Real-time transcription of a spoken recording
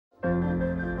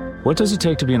What does it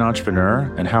take to be an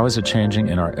entrepreneur, and how is it changing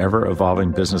in our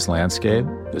ever-evolving business landscape?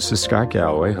 This is Scott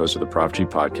Galloway, host of the Prop G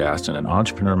podcast and an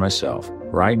entrepreneur myself.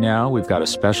 Right now, we've got a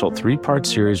special 3-part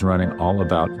series running all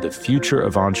about the future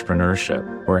of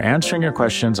entrepreneurship. We're answering your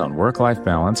questions on work-life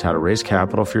balance, how to raise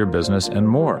capital for your business, and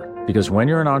more. Because when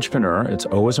you're an entrepreneur, it's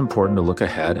always important to look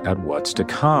ahead at what's to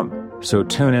come. So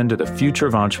tune in to the Future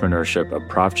of Entrepreneurship, a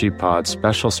Prop G pod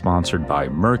special sponsored by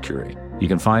Mercury. You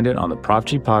can find it on the Prop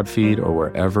G Pod feed or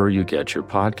wherever you get your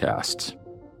podcasts.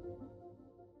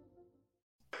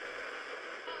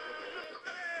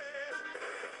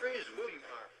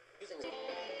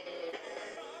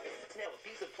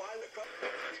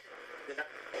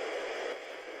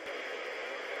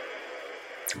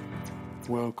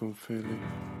 Welcome, Philly,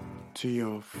 to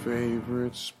your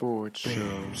favorite sports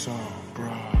shows on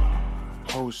Broad,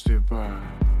 hosted by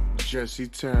Jesse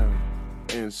Town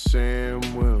and Sam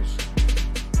Wilson.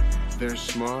 They're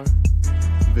smart,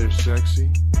 they're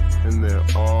sexy, and they're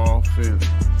all Philly.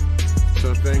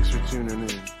 So thanks for tuning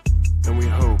in, and we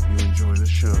hope you enjoy the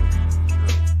show.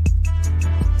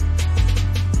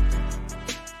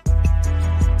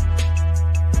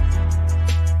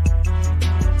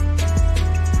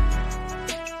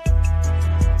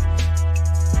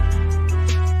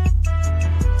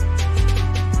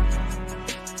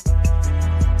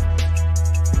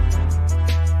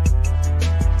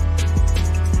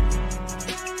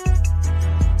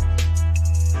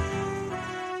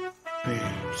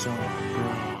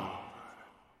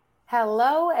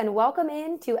 Hello and welcome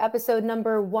into episode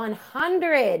number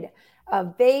 100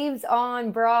 of Babes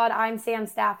on Broad. I'm Sam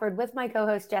Stafford with my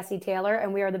co-host Jesse Taylor,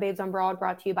 and we are the Babes on Broad,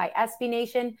 brought to you by SB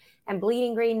Nation and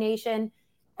Bleeding Green Nation.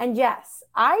 And Jess,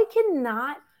 I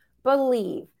cannot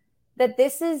believe that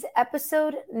this is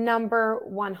episode number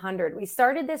 100. We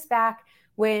started this back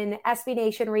when SB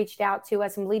Nation reached out to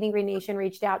us and Bleeding Green Nation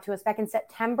reached out to us back in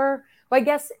September. Well, I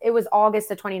guess it was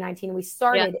August of 2019. We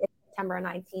started in September of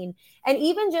 19. And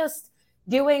even just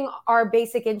doing our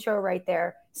basic intro right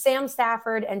there, Sam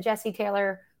Stafford and Jesse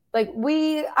Taylor,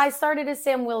 I started as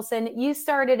Sam Wilson, you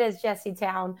started as Jesse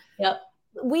Town. Yep.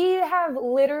 We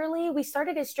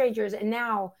started as strangers, and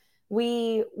now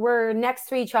we were next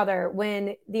to each other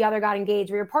when the other got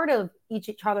engaged. We were part of each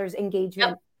other's engagement.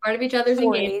 Yep, part of each other's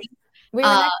engagement. We were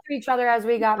next to each other as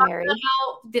we got married.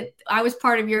 I was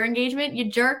part of your engagement,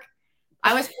 you jerk.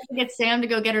 I was trying to get Sam to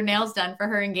go get her nails done for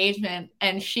her engagement,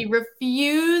 and she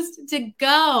refused to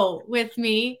go with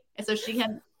me. And so she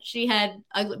had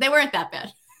they weren't that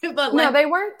bad. But no, they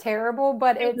weren't terrible,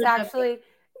 but it's actually,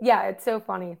 it's so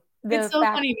funny. It's so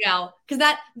funny now because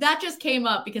that just came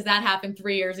up because that happened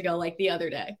 3 years ago, like the other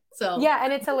day. So yeah,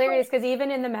 and it's hilarious because even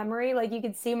in the memory, you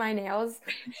could see my nails,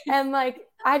 and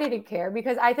I didn't care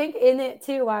because I think in it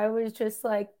too, I was just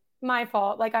my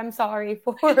fault. I'm sorry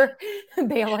for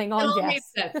bailing on Jess.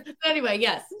 Makes sense. But anyway,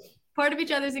 yes. Part of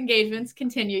each other's engagements.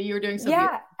 Continue. You were doing so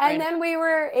beautiful. And then we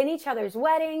were in each other's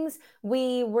weddings.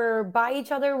 We were by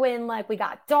each other when we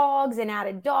got dogs and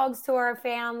added dogs to our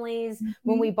families. Mm-hmm.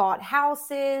 When we bought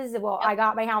houses. Well, I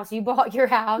got my house. You bought your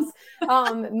house.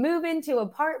 Move into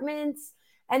apartments.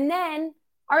 And then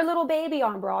our little baby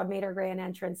on Broad made her grand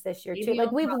entrance this year too.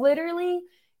 We've literally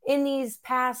in these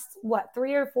past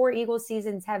 3 or 4 Eagles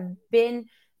seasons have been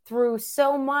through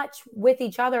so much with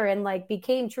each other and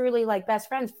became truly best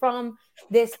friends from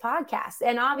this podcast.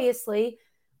 And obviously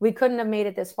we couldn't have made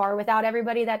it this far without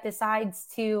everybody that decides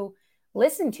to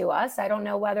listen to us. I don't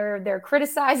know whether they're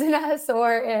criticizing us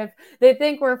or if they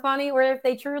think we're funny or if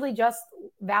they truly just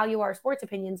value our sports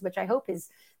opinions, which I hope is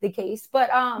the case. But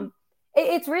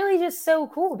it's really just so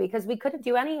cool because we couldn't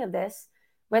do any of this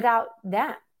without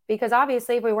them. Because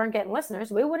obviously, if we weren't getting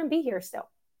listeners, we wouldn't be here still.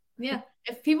 Yeah.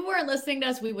 If people weren't listening to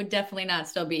us, we would definitely not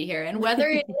still be here. And whether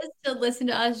it is to listen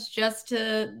to us just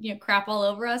to, crap all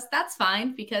over us, that's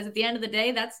fine. Because at the end of the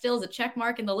day, that still is a check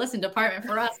mark in the listen department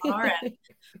for us on our end.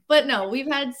 But no,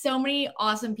 we've had so many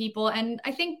awesome people. And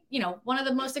I think, one of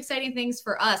the most exciting things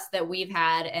for us that we've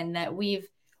had and that we've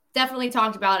definitely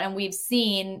talked about and we've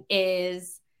seen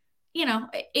is,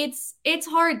 it's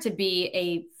hard to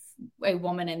be a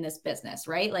woman in this business,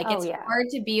 right? It's hard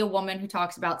to be a woman who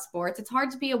talks about sports. It's hard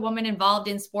to be a woman involved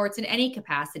in sports in any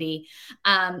capacity.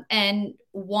 And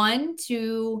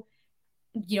to,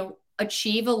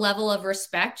 achieve a level of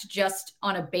respect just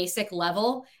on a basic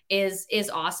level is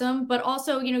awesome. But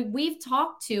also, we've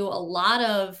talked to a lot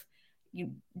of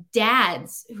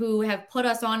dads who have put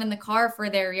us on in the car for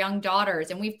their young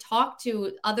daughters. And we've talked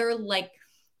to other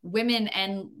women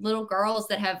and little girls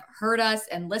that have heard us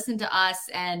and listened to us.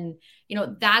 And,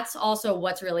 that's also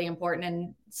what's really important.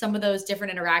 And some of those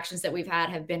different interactions that we've had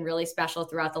have been really special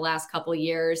throughout the last couple of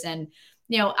years. And,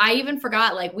 I even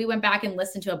forgot, like, we went back and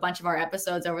listened to a bunch of our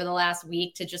episodes over the last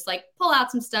week to just like pull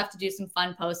out some stuff to do some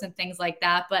fun posts and things like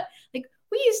that. But like,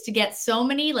 we used to get so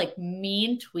many like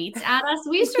mean tweets at us.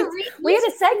 We used to read we had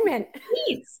a segment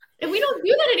tweets, and we don't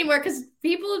do that anymore because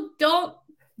people don't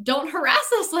harass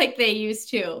us like they used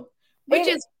to, which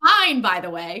is fine, by the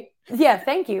way. Yeah,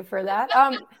 thank you for that.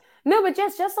 No, but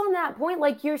just on that point,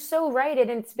 like, you're so right, and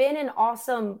it's been an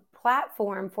awesome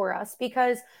platform for us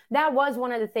because that was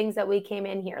one of the things that we came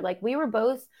in here. Like, we were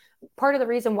both part of the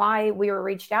reason why we were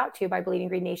reached out to by Bleeding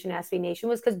Green Nation and SB Nation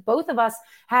was because both of us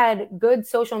had good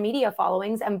social media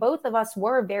followings and both of us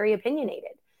were very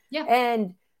opinionated. Yeah.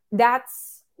 And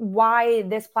that's why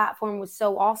this platform was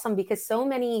so awesome, because so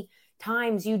many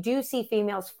times you do see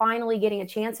females finally getting a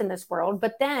chance in this world,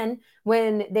 but then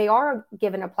when they are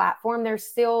given a platform, they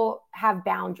still have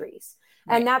boundaries.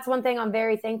 Right. And that's one thing I'm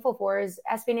very thankful for is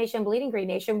SB Nation, Bleeding Green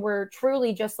Nation. We're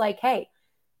truly just like, hey,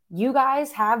 you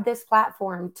guys have this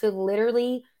platform to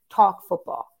literally talk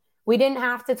football. We didn't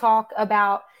have to talk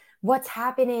about what's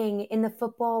happening in the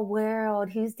football world,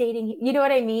 who's dating, you know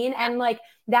what I mean? And like,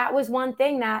 that was one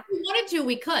thing that we wanted to,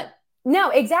 we could.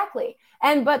 No, exactly.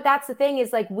 But that's the thing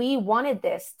is, like, we wanted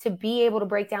this to be able to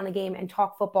break down the game and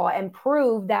talk football and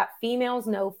prove that females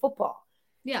know football.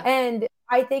 Yeah. And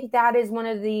I think that is one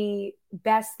of the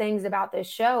best things about this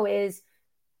show is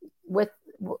with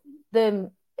the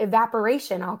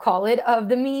evaporation, I'll call it, of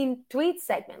the mean tweets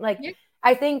segment. Like, yeah.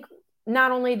 I think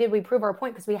not only did we prove our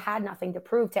point because we had nothing to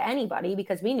prove to anybody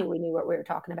because we knew what we were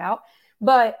talking about,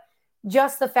 but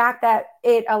just the fact that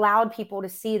it allowed people to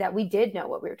see that we did know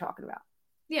what we were talking about.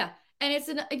 Yeah. And it's,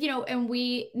 and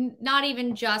we, not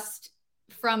even just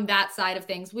from that side of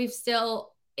things, we've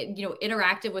still,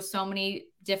 interacted with so many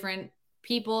different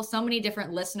people, so many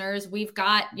different listeners. We've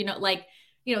got,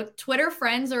 Twitter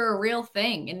friends are a real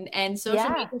thing and social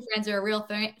media friends are a real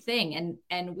thing.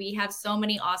 And we have so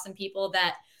many awesome people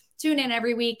that tune in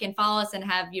every week and follow us and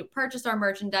have purchased our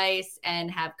merchandise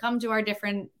and have come to our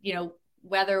different,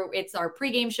 whether it's our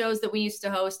pregame shows that we used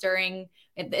to host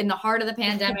in the heart of the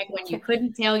pandemic when you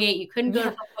couldn't tailgate, you couldn't go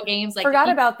to football games. Like, forgot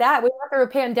about that. We went through a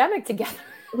pandemic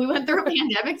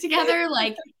together.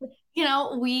 Like,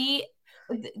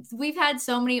 we've had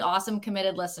so many awesome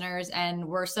committed listeners, and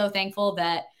we're so thankful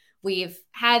that we've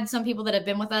had some people that have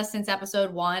been with us since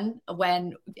episode 1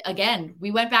 when, again,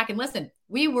 we went back and listened.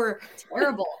 We were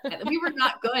terrible. We were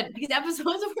not good. These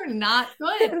episodes were not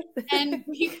good. And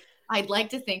I'd like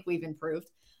to think we've improved.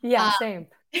 Yeah, same.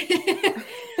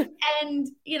 And,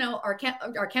 our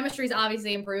chemistry is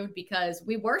obviously improved because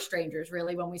we were strangers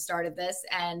really when we started this.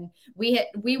 And we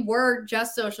were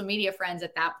just social media friends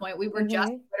at that point. We were just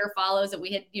Twitter follows that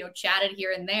we had, chatted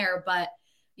here and there, but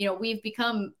we've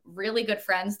become really good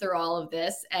friends through all of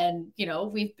this. And,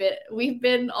 we've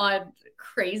been on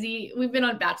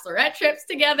bachelorette trips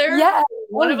together. Yeah.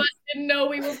 One of us didn't know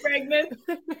we were pregnant.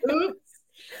 Oops.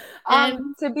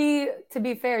 To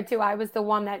be fair too, I was the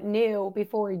one that knew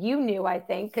before you knew, I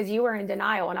think, because you were in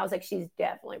denial and I was like, she's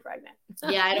definitely pregnant.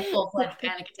 Yeah, I had a full-fledged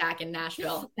panic attack in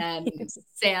Nashville, and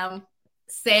Sam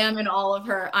and all of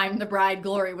her I'm the bride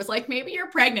glory was like, maybe you're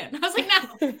pregnant. I was like, no,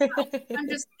 I'm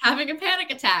just having a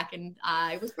panic attack, and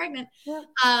I was pregnant. Yeah.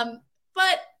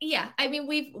 But yeah, I mean,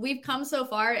 we've come so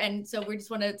far. And so we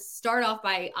just want to start off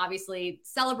by obviously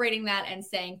celebrating that and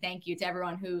saying thank you to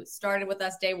everyone who started with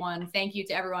us day one. Thank you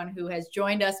to everyone who has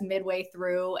joined us midway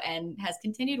through and has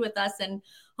continued with us. And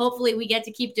hopefully we get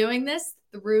to keep doing this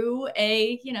through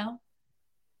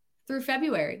through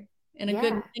February in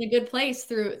a good place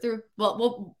through,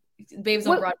 Babes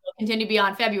on Broad will continue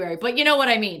beyond February, but you know what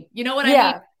I mean? You know what I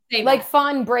mean? Like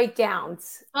fun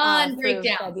breakdowns.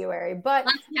 February. But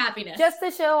lots of happiness. Just to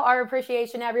show our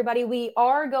appreciation, everybody, we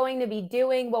are going to be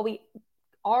doing a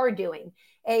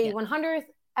 100th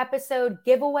episode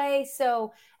giveaway.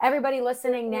 So everybody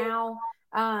listening now,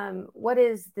 what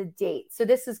is the date? So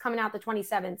this is coming out the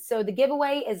 27th. So the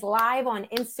giveaway is live on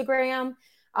Instagram.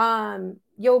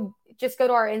 You'll just go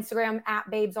to our Instagram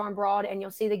 @BabesOnBroad and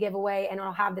you'll see the giveaway and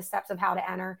it'll have the steps of how to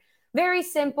enter. Very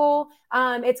simple.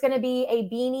 It's going to be a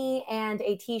beanie and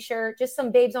a t-shirt, just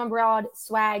some Babes on Broad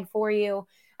swag for you.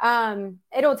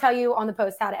 It'll tell you on the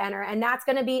post how to enter. And that's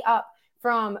going to be up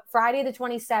from Friday the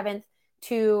 27th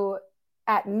to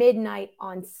at midnight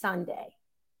on Sunday.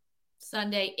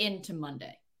 Sunday into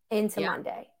Monday.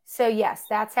 Monday. So yes,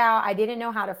 that's how I didn't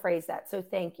know how to phrase that. So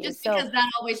thank you. Just because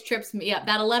that always trips me up.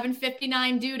 That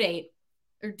 11:59 due date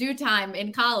or due time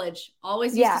in college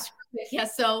always used to screw me. Yeah.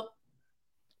 So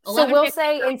we'll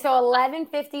say until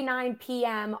 11:59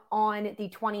 p.m. on the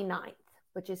 29th,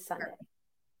 which is Sunday. Sure.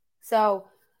 So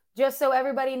just so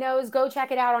everybody knows, go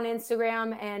check it out on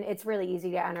Instagram, and it's really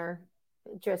easy to enter.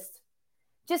 just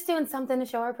doing something to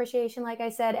show our appreciation, like I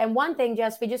said. And one thing,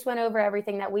 Jess, we just went over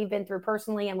everything that we've been through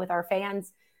personally and with our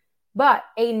fans. But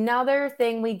another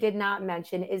thing we did not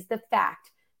mention is the fact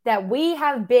that we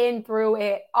have been through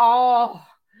it all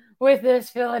with this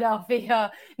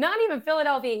Philadelphia, not even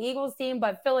Philadelphia Eagles team,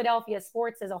 but Philadelphia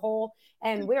sports as a whole.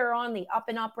 And we're on the up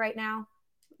and up right now.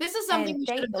 This is something we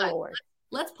should have done.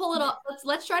 Let's pull it up.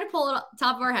 Let's try to pull it up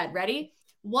top of our head. Ready?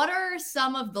 What are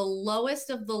some of the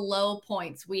lowest of the low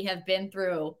points we have been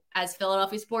through as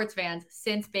Philadelphia sports fans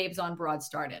since Babes on Broad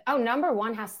started? Oh, number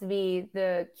one has to be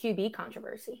the QB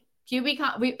controversy. We've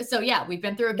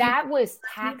been through that was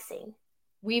taxing.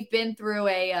 We've been through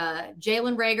a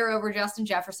Jalen Reagor over Justin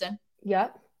Jefferson.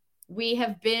 Yep. We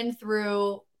have been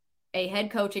through a head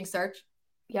coaching search.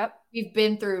 Yep. We've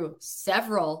been through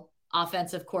several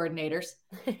offensive coordinators.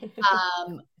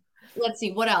 Let's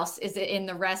see, what else is it in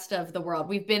the rest of the world?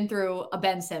 We've been through a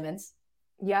Ben Simmons.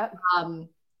 Yep.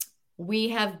 We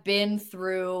have been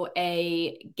through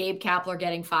a Gabe Kapler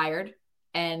getting fired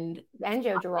and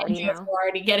Joe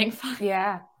Girardi getting fired.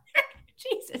 Yeah.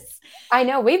 Jesus. I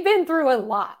know. We've been through a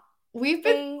lot. We've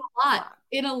been through a lot.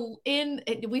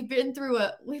 We've been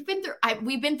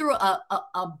through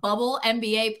a bubble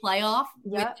NBA playoff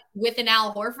with an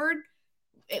Al Horford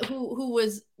who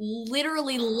was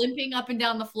literally limping up and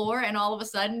down the floor and all of a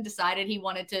sudden decided he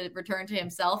wanted to return to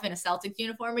himself in a Celtics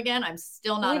uniform again. I'm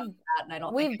still not over that, and I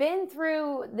don't. We've been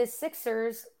through the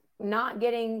Sixers not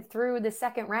getting through the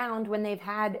second round when they've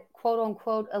had quote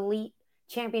unquote elite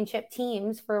championship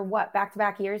teams for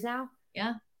back-to-back years now.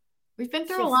 Yeah, we've been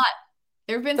through a lot.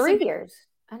 There have been 3 years.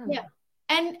 I don't know.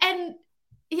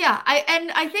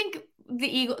 I think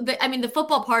the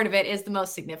football part of it is the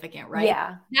most significant, right?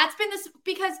 Yeah, that's been this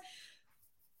because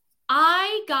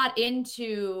I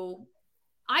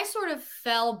sort of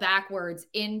fell backwards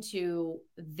into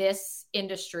this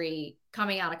industry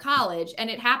coming out of college. And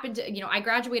it happened to, I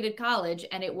graduated college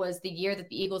and it was the year that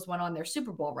the Eagles went on their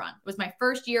Super Bowl run. It was my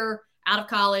first year out of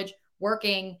college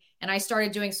working. And I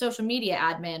started doing social media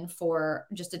admin for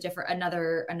just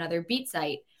another beat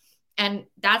site. And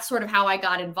that's sort of how I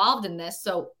got involved in this.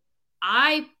 So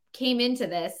I came into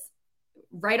this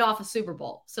right off a Super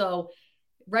Bowl. There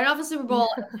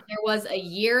was a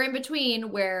year in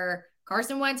between where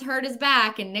Carson Wentz hurt his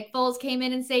back and Nick Foles came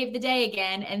in and saved the day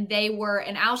again. And they were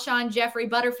an Alshon Jeffrey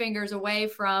Butterfingers away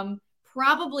from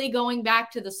probably going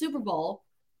back to the Super Bowl.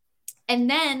 And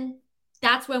then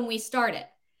that's when we started.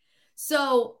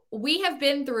 So we have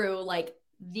been through like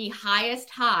the highest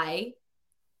high,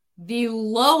 the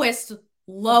lowest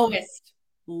low,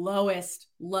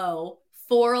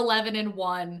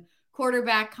 4-11-1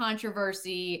 quarterback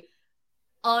controversy,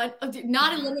 not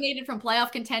eliminated from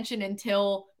playoff contention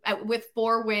until with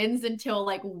 4 wins until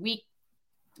like week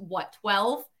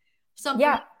 12, something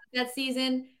like that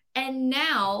season. And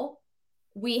now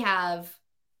we have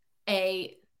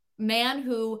a man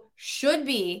who should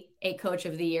be a Coach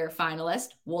of the Year finalist.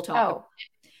 We'll talk about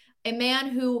it. A man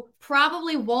who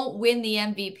probably won't win the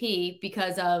MVP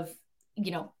because of,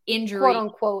 injury. Quote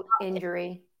unquote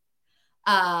injury.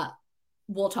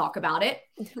 We'll talk about it.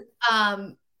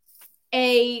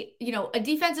 A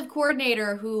defensive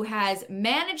coordinator who has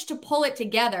managed to pull it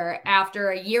together after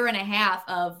a year and a half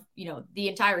of, the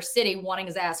entire city wanting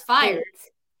his ass fired.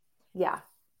 Yeah.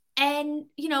 And,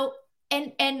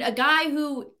 and a guy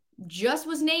who just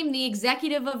was named the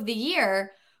executive of the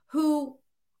year who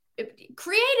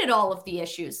created all of the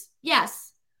issues.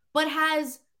 Yes, but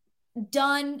has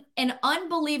done an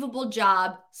unbelievable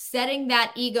job setting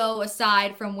that ego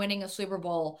aside from winning a Super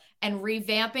Bowl and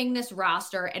revamping this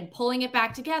roster and pulling it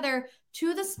back together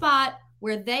to the spot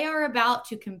where they are about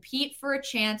to compete for a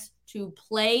chance to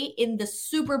play in the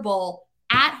Super Bowl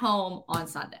at home on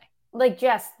Sunday. Like,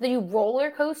 Jess, the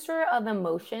roller coaster of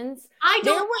emotions. I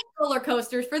don't like roller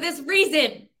coasters for this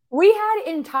reason. We had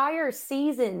entire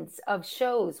seasons of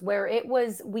shows where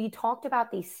we talked about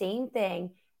the same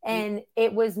thing and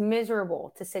it was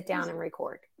miserable to sit down and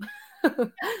record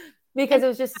because it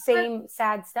was just the same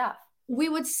sad stuff. We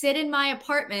would sit in my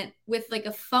apartment with like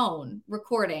a phone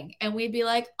recording and we'd be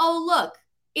like, oh, look,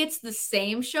 it's the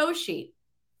same show sheet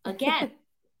again.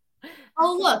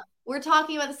 Oh, look, we're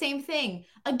talking about the same thing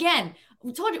again.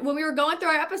 We told you when we were going through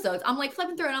our episodes, I'm like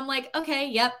flipping through and I'm like, okay,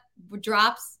 yep,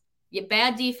 drops.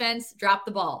 Bad defense, drop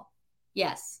the ball.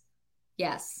 Yes.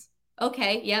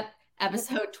 Okay, yep.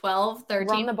 Episode 12, 13.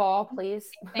 Run the ball, please.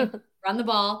 Run the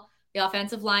ball. The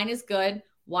offensive line is good.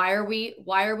 Why are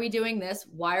we doing this?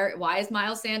 Why is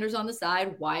Miles Sanders on the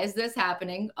side? Why is this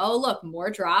happening? Oh, look, more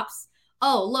drops.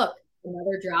 Oh, look,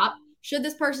 another drop. Should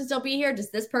this person still be here? Does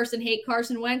this person hate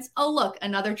Carson Wentz? Oh, look,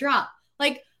 another drop.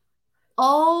 Like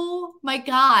Oh my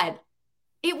God.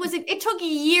 It took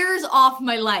years off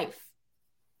my life.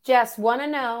 Jess, want to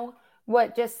know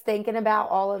what just thinking about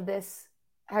all of this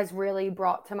has really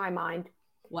brought to my mind?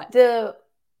 What?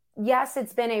 Yes,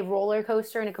 it's been a roller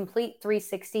coaster and a complete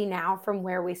 360 now from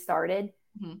where we started.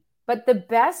 Mm-hmm. But the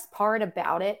best part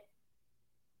about it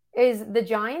is the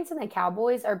Giants and the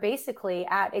Cowboys are basically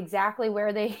at exactly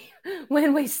where they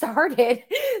when we started.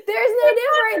 There's no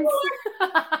difference.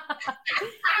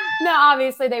 No,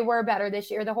 obviously they were better this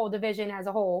year. The whole division as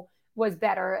a whole was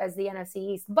better as the NFC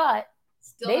East, but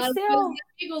Still not as good as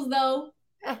the Eagles, though.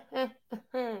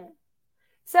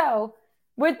 So,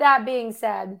 with that being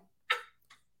said,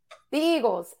 the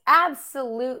Eagles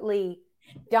absolutely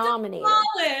dominated.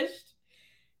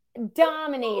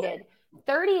 Dominated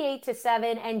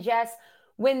 38-7. And Jess,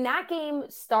 when that game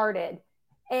started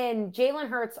and Jalen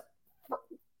Hurts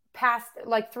passed,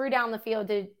 like threw down the field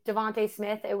to Devontae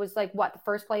Smith, it was like what, the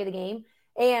first play of the game,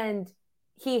 and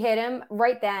he hit him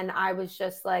right then. I was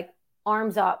just like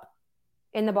arms up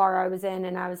in the bar I was in,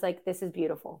 and I was like, this is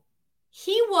beautiful.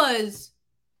 He was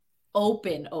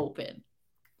open.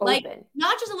 Like,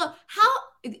 not just a little. How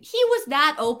he was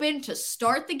that open to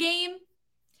start the game.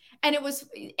 And it was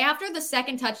after the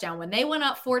second touchdown when they went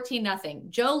up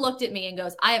 14-0. Joe looked at me and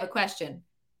goes, I have a question,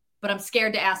 but I'm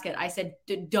scared to ask it. I said,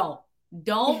 don't.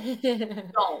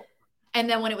 And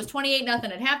then when it was 28-0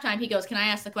 at halftime, he goes, can I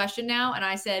ask the question now? And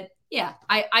I said, yeah,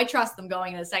 I trust them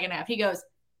going in the second half. He goes,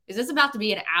 is this about to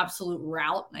be an absolute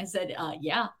rout? And I said,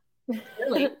 yeah.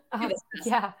 Really?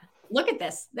 Yeah. Look at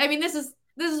this. I mean, this is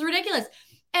ridiculous.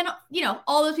 And, you know,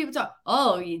 all those people talk,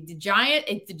 oh, the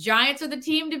Giants are the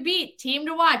team to beat, team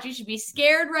to watch. You should be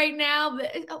scared right now.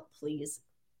 But, oh, please.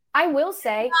 I will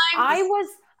say, I was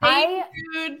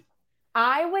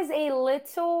a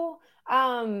little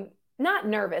not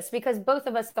nervous because both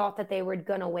of us thought that they were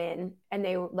going to win, and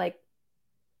they like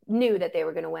knew that they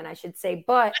were going to win, I should say.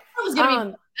 But it was going to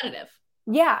be competitive.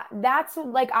 Yeah, that's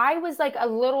like, I was like a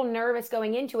little nervous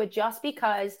going into it just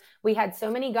because we had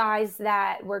so many guys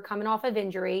that were coming off of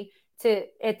injury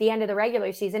at the end of the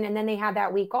regular season. And then they had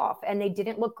that week off and they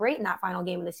didn't look great in that final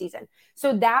game of the season.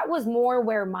 So that was more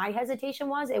where my hesitation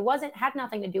was. It had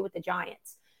nothing to do with the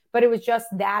Giants, but it was just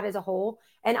that as a whole.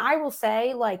 And I will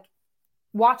say, like,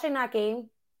 watching that game,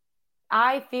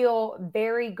 I feel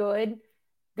very good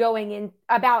going in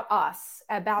about us,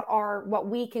 about what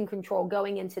we can control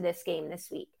going into this game this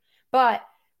week. But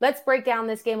let's break down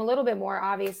this game a little bit more.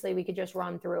 Obviously, we could just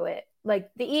run through it. Like,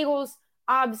 the Eagles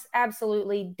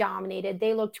absolutely dominated.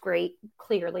 They looked great,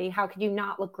 clearly. How could you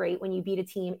not look great when you beat a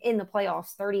team in the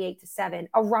playoffs 38-7,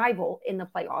 a rival in the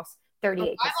playoffs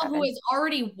 38-7? A rival who has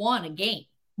already won a game.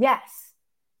 Yes.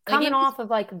 Coming off of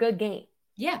like a good game.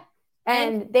 Yeah.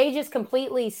 And they just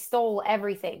completely stole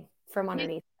everything from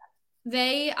underneath.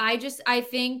 I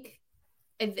think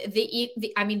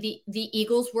the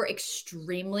Eagles were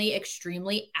extremely,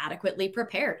 extremely adequately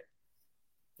prepared.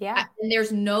 Yeah. And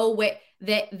there's no way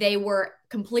that they were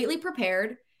completely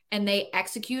prepared and they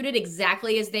executed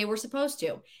exactly as they were supposed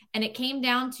to. And it came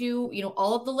down to, you know,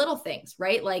 all of the little things,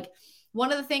 right? Like,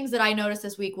 one of the things that I noticed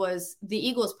this week was the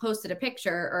Eagles posted a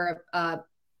picture or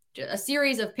a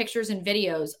series of pictures and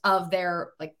videos of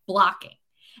their like blocking,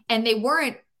 and they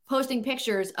weren't posting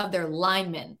pictures of their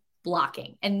linemen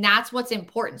blocking. And that's what's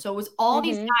important. So it was all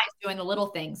these guys doing the little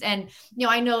things. And, you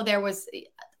know,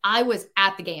 I was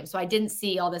at the game, so I didn't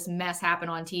see all this mess happen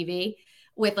on TV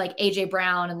with like AJ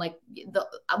Brown and like the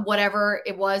whatever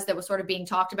it was that was sort of being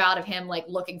talked about of him like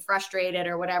looking frustrated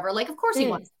or whatever. Like, of course he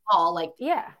wants the ball. Like,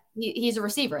 yeah, he's a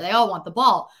receiver. They all want the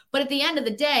ball. But at the end of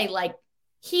the day, like,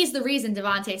 he's the reason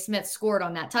Devontae Smith scored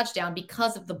on that touchdown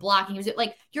because of the blocking. He was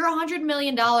like, you're $100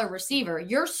 million receiver.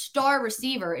 Your star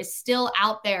receiver is still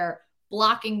out there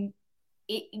blocking,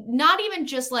 not even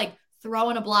just like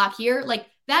throwing a block here. Like,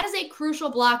 that is a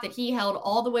crucial block that he held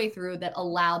all the way through that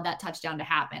allowed that touchdown to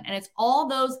happen. And it's all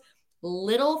those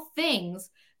little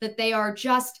things that they are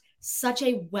just such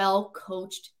a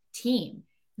well-coached team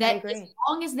that as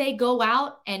long as they go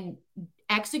out and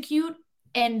execute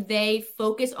and they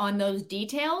focus on those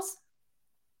details,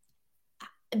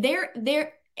 they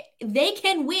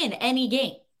can win any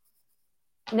game.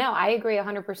 No, I agree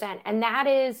 100%. And that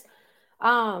is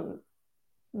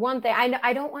one thing.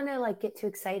 I don't want to like get too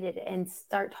excited and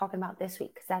start talking about this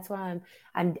week because that's what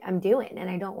I'm doing, and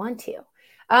I don't want to.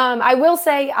 I will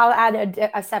say I'll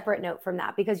add a separate note from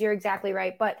that because you're exactly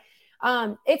right. But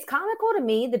it's comical to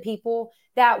me, the people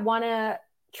that want to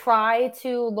try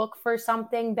to look for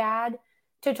something bad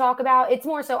to talk about. It's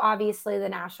more so obviously the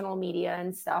national media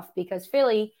and stuff because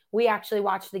Philly, we actually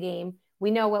watched the game.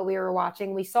 We know what we were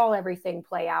watching. We saw everything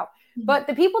play out. But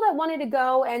the people that wanted to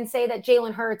go and say that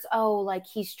Jalen Hurts, like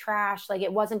he's trash, like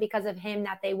it wasn't because of him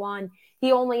that they won.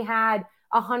 He only had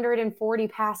 140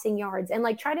 passing yards, and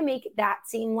like try to make that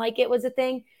seem like it was a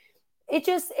thing.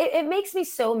 It makes me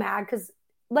so mad because,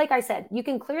 like I said, you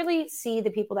can clearly see the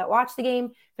people that watch the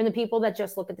game from the people that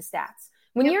just look at the stats.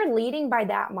 When you're leading by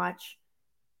that much,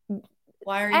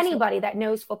 why are you anybody that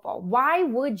knows football, why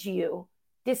would you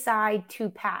decide to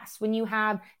pass when you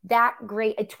have that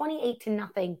great a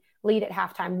 28-0 lead at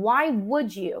halftime? Why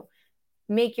would you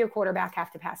make your quarterback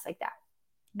have to pass like that?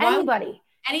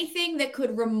 Anything that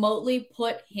could remotely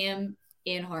put him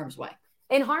in harm's way.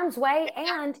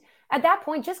 And at that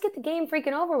point, just get the game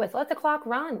freaking over with. Let the clock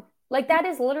run. Like that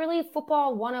is literally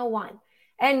football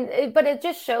 101. But it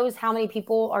just shows how many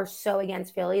people are so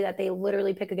against Philly that they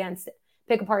literally pick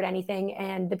apart anything.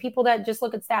 And the people that just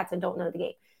look at stats and don't know the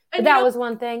game. But that was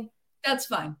one thing. That's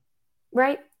fine.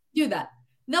 Right? Do that.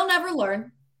 They'll never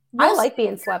learn. I like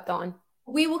being slept on.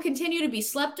 We will continue to be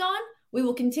slept on. We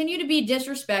will continue to be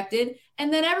disrespected.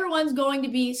 And then everyone's going to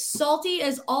be salty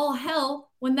as all hell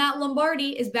when that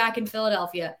Lombardi is back in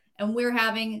Philadelphia and we're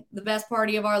having the best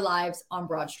party of our lives on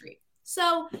Broad Street.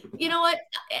 So, you know what?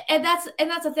 And that's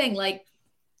the thing. Like,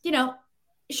 you know,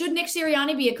 should Nick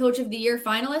Sirianni be a Coach of the Year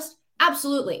finalist?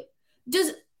 Absolutely.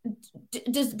 Does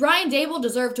Brian Daboll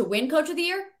deserve to win Coach of the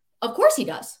Year? Of course he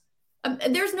does.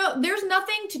 There's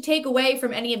nothing to take away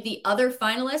from any of the other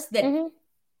finalists that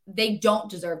they don't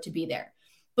deserve to be there.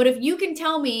 But if you can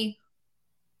tell me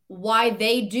why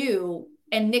they do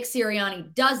and Nick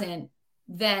Sirianni doesn't,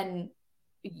 then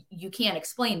you can't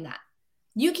explain that.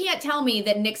 You can't tell me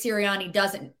that Nick Sirianni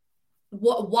doesn't,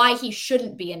 why he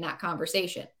shouldn't be in that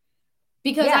conversation.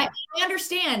 Because I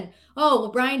understand,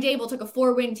 Brian Daboll took a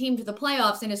 4-win team to the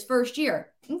playoffs in his first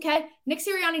year. Okay, Nick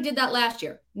Sirianni did that last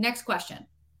year. Next question.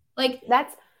 Like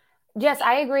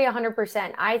I agree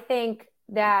 100%. I think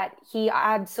that he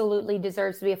absolutely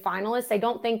deserves to be a finalist. I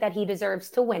don't think that he deserves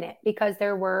to win it because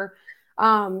there were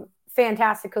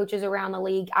fantastic coaches around the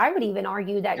league. I would even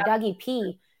argue that Dougie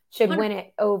P should 100%. Win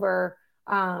it over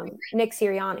Nick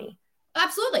Sirianni.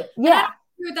 Absolutely. Yeah. I don't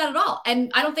agree with that at all.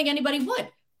 And I don't think anybody would.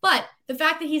 But the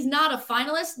fact that he's not a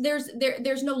finalist,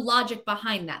 there's no logic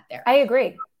behind that there. I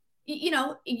agree.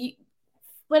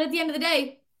 But at the end of the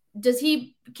day, does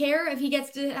he care if he gets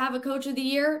to have a Coach of the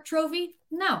Year trophy?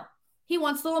 No. He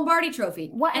wants the Lombardi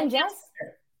trophy. And Jess,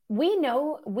 we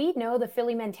know the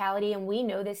Philly mentality and we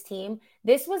know this team.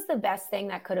 This was the best thing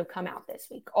that could have come out this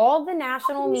week. All the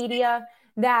national media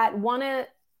that want to,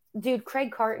 dude,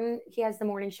 Craig Carton, he has the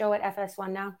morning show at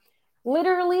FS1 now,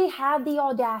 literally had the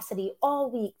audacity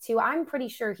all week to, I'm pretty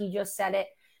sure he just said it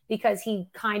because he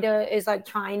kind of is like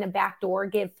trying to backdoor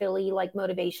give Philly like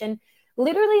motivation,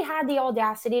 literally had the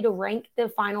audacity to rank the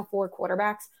final 4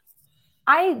 quarterbacks.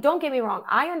 Don't get me wrong.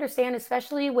 I understand,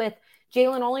 especially with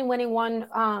Jalen only winning one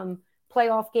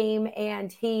playoff game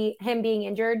and him being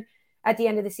injured at the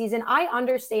end of the season. I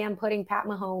understand putting Pat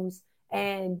Mahomes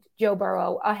and Joe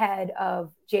Burrow ahead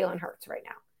of Jalen Hurts right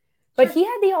now. But he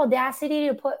had the audacity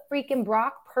to put freaking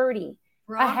Brock Purdy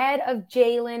ahead of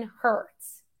Jalen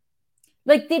Hurts.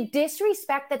 Like the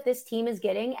disrespect that this team is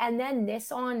getting, and then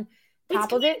this on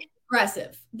top of it.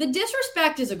 Aggressive. The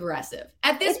disrespect is aggressive.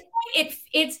 At this point,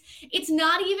 it's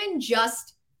not even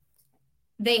just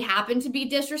they happen to be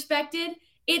disrespected.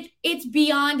 It's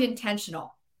beyond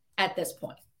intentional at this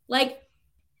point. Like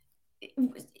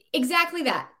exactly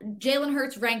that. Jalen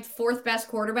Hurts ranked 4th best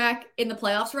quarterback in the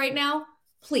playoffs right now.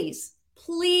 Please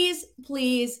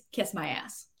kiss my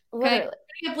ass. Okay. Literally.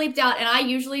 I get bleeped out, and I'm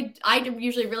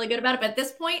usually really good about it. But at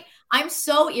this point, I'm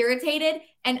so irritated,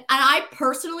 and I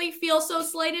personally feel so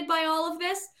slighted by all of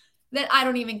this that I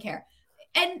don't even care.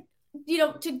 And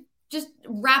to just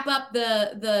wrap up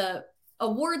the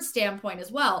award standpoint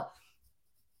as well,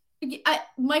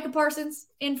 Micah Parsons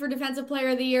in for Defensive Player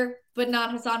of the Year, but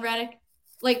not Hassan Reddick.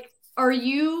 Like, are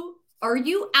you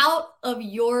out of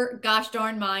your gosh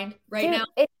darn mind right now?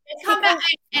 Come back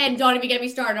and don't even get me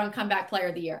started on comeback player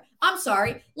of the year. I'm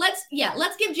sorry. Let's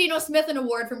give Geno Smith an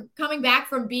award from coming back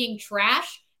from being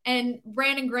trash and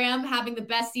Brandon Graham having the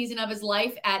best season of his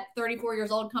life at 34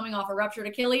 years old, coming off a ruptured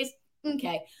Achilles.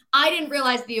 Okay. I didn't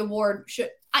realize the award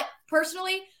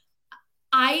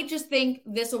I just think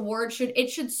this award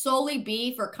should solely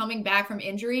be for coming back from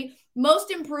injury. Most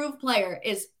improved player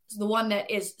is the one that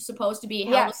is supposed to be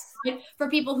held aside for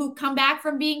people who come back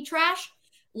from being trash,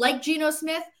 like Geno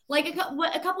Smith, like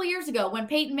a couple of years ago when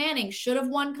Peyton Manning should have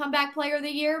won comeback player of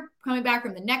the year, coming back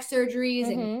from the neck surgeries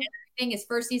and everything, his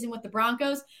first season with the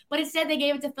Broncos. But instead they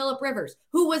gave it to Phillip Rivers,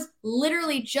 who was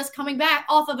literally just coming back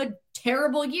off of a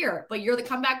terrible year, but you're the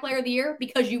comeback player of the year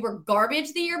because you were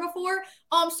garbage the year before.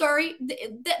 Oh, I'm sorry.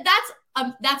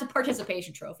 That's a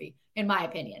participation trophy, in my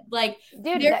opinion. Like,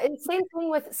 dude, same thing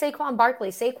with Saquon Barkley.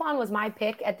 Saquon was my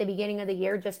pick at the beginning of the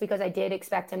year just because I did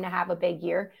expect him to have a big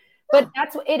year. But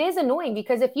it is annoying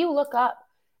because if you look up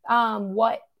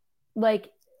what makes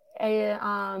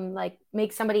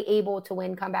somebody able to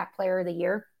win comeback player of the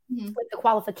year, with the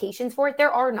qualifications for it,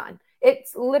 there are none. It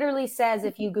literally says,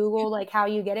 if you Google like how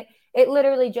you get it, it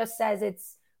literally just says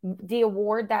it's the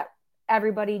award that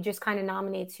everybody just kind of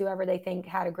nominates whoever they think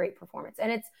had a great performance.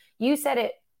 And you said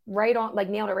it right on, like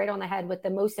nailed it right on the head with the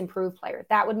most improved player.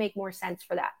 That would make more sense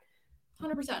for that.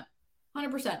 100%.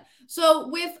 So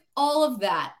with all of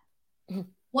that,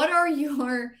 what are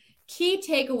your key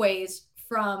takeaways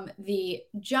from the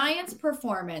Giants'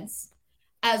 performance,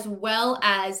 as well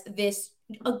as this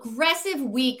aggressive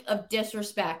week of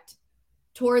disrespect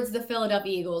towards the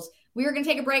Philadelphia Eagles? We are going to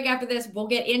take a break after this. We'll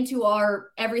get into our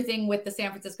everything with the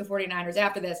San Francisco 49ers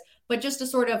after this. But just to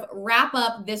sort of wrap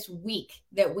up this week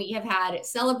that we have had,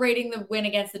 celebrating the win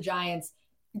against the Giants,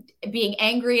 being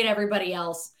angry at everybody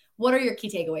else, what are your key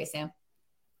takeaways, Sam?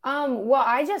 Well,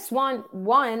 I just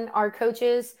want our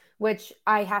coaches, which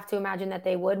I have to imagine that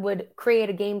they would create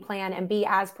a game plan and be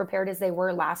as prepared as they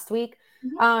were last week.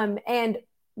 And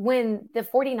when the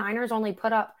 49ers only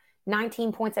put up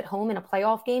 19 points at home in a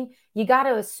playoff game, you got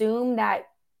to assume that,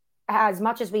 as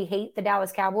much as we hate the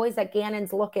Dallas Cowboys, that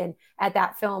Gannon's looking at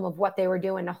that film of what they were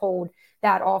doing to hold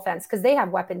that offense, because they have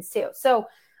weapons too. So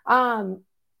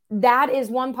that is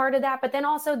one part of that. But then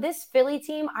also this Philly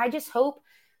team,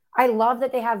 I love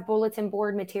that they have bulletin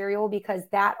board material, because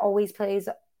that always pays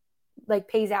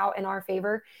out in our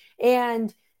favor.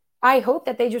 And I hope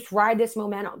that they just ride this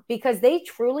momentum, because they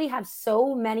truly have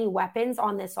so many weapons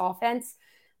on this offense.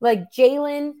 Like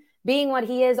Jalen being what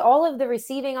he is, all of the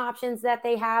receiving options that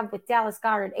they have with Dallas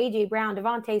Goedert, A.J. Brown,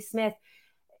 Devontae Smith,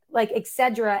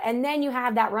 etc. And then you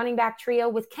have that running back trio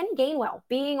with Kenny Gainwell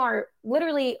being our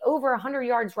literally over 100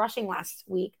 yards rushing last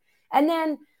week. And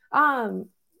then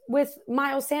with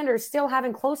Miles Sanders still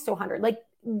having close to 100.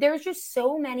 There's just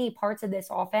so many parts of this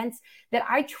offense that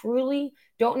I truly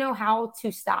don't know how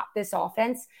to stop this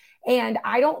offense. And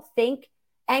I don't think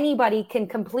anybody can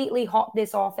completely halt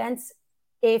this offense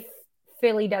if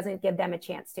Philly doesn't give them a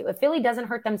chance to. If Philly doesn't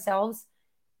hurt themselves,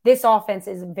 this offense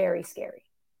is very scary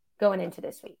going into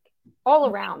this week. All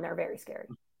around, they're very scary.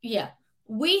 Yeah.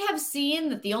 We have seen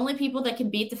that the only people that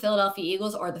can beat the Philadelphia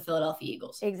Eagles are the Philadelphia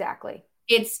Eagles. Exactly.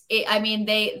 They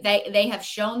have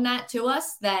shown that to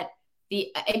us, that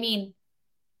we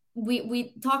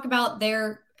talk about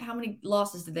how many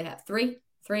losses did they have? Three?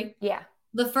 Yeah.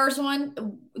 The first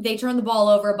one, they turned the ball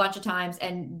over a bunch of times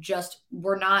and just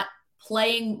were not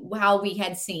playing how we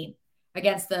had seen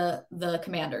against the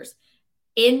Commanders.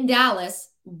 In Dallas,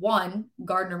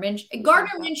 Gardner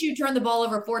Minshew turned the ball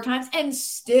over 4 times and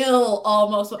still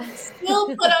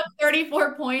put up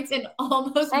 34 points and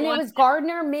almost and won. It was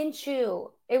Gardner Minshew.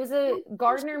 It was a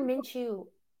Gardner Minshew.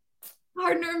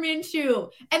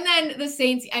 And then the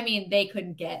Saints, they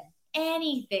couldn't get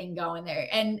anything going there.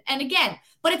 And again,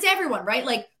 but it's everyone,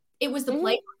 right? It was the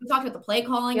play. We talked about the play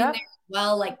calling in there as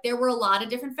well. There were a lot of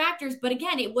different factors, but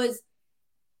again, it was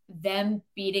them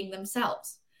beating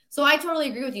themselves. So I totally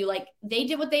agree with you. They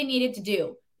did what they needed to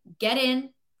do. Get in,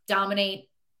 dominate,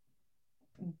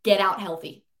 get out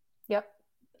healthy. Yep.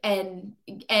 And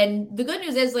the good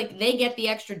news is they get the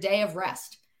extra day of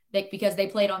rest because they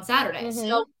played on Saturday.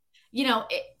 So,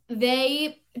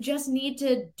 they just need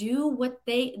to do what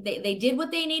they did what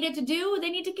they needed to do. They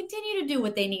need to continue to do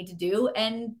what they need to do.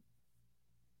 And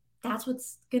that's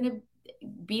what's going to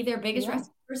be their biggest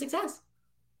recipe for success.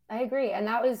 I agree. And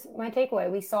that was my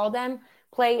takeaway. We saw them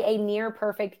play a near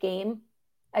perfect game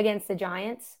against the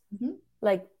Giants,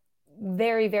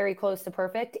 very, very close to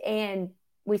perfect. And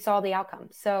we saw the outcome.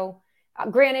 So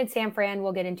granted, San Fran,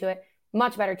 we'll get into it,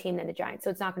 much better team than the Giants. So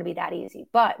it's not going to be that easy,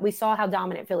 but we saw how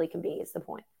dominant Philly can be is the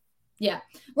point. Yeah.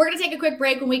 We're going to take a quick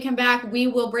break. When we come back, we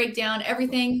will break down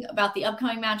everything about the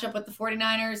upcoming matchup with the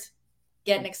 49ers.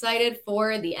 Getting excited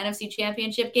for the NFC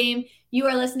Championship game. You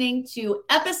are listening to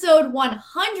episode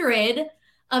 100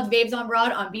 of Babes on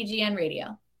Broad on BGN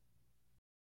Radio.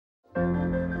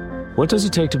 What does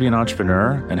it take to be an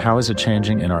entrepreneur, and how is it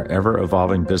changing in our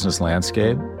ever-evolving business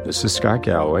landscape? This is Scott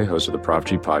Galloway, host of the Prop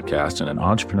G podcast and an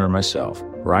entrepreneur myself.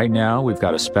 Right now, we've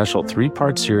got a special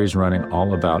 3-part series running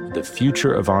all about the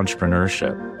future of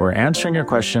entrepreneurship. We're answering your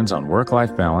questions on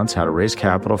work-life balance, how to raise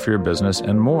capital for your business,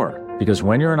 and more. Because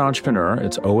when you're an entrepreneur,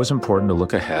 it's always important to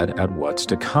look ahead at what's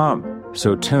to come.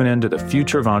 So tune in to the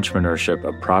Future of Entrepreneurship,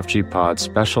 a Prop G Pod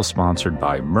special sponsored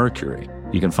by Mercury.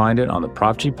 You can find it on the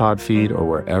Prop G Pod feed or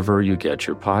wherever you get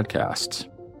your podcasts.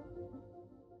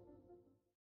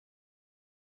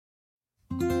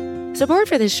 Support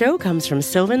for this show comes from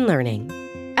Sylvan Learning.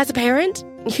 As a parent,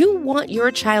 you want your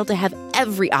child to have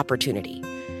every opportunity,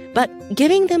 but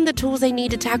giving them the tools they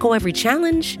need to tackle every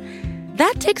challenge,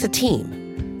 that takes a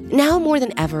team. Now more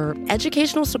than ever,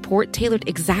 educational support tailored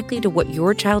exactly to what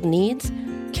your child needs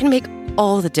can make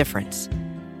all the difference.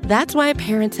 That's why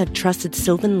parents have trusted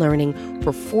Sylvan Learning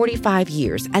for 45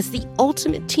 years as the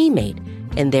ultimate teammate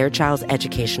in their child's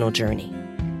educational journey,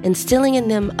 instilling in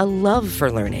them a love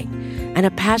for learning and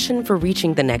a passion for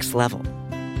reaching the next level.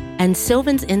 And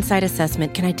Sylvan's Insight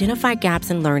Assessment can identify gaps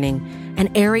in learning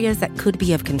and areas that could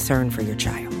be of concern for your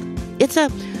child. It's a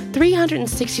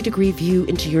 360-degree view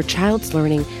into your child's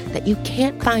learning that you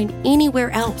can't find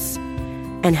anywhere else,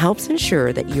 and helps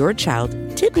ensure that your child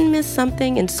didn't miss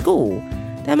something in school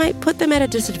that might put them at a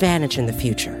disadvantage in the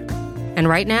future. And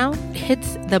right now,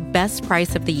 it's the best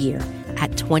price of the year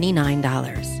at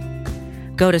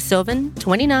 $29. Go to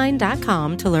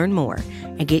sylvan29.com to learn more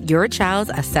and get your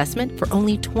child's assessment for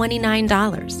only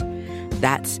 $29.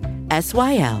 That's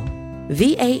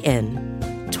SYLVAN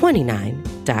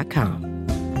 29.com.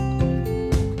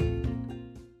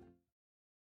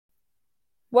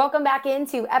 Welcome back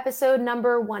into episode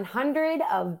number 100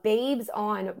 of Babes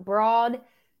on Broad.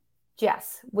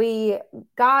 Jess, we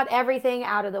got everything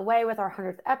out of the way with our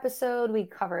 100th episode. We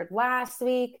covered last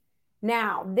week.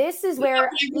 Now, this is where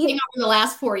everything over the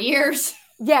last 4 years.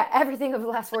 Yeah, everything over the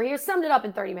last 4 years. Summed it up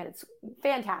in 30 minutes.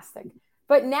 Fantastic.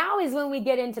 But now is when we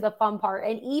get into the fun part.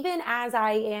 And even as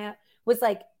I was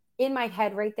like in my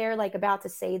head right there, like about to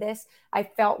say this, I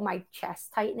felt my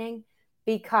chest tightening,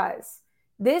 because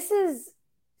this is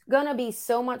going to be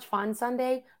so much fun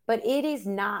Sunday, but it is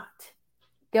not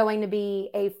going to be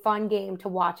a fun game to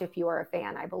watch if you are a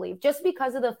fan, I believe, just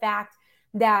because of the fact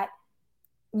that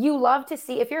you love to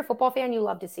see, if you're a football fan, you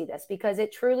love to see this, because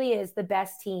it truly is the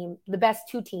best team, the best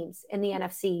two teams in the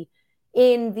NFC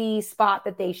in the spot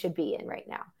that they should be in right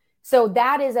now. So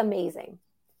that is amazing.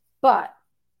 But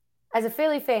as a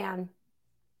Philly fan,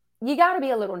 you got to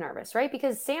be a little nervous, right?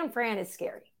 Because San Fran is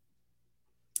scary.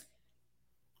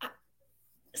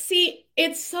 See,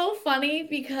 it's so funny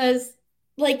because,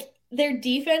 like, their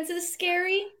defense is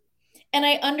scary, and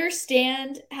I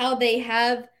understand how they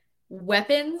have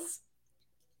weapons,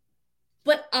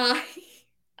 but I'm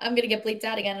going to get bleeped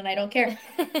out again, and I don't care.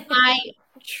 I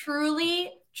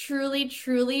truly, truly,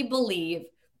 truly believe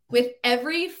with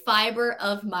every fiber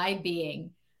of my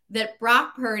being that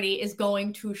Brock Purdy is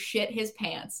going to shit his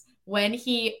pants when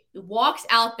he walks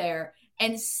out there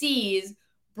and sees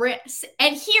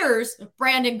and hears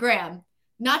Brandon Graham.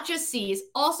 Not just sees,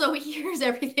 also hears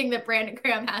everything that Brandon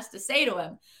Graham has to say to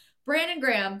him. Brandon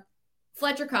Graham,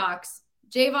 Fletcher Cox,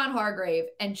 Javon Hargrave,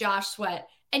 and Josh Sweat.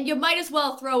 And you might as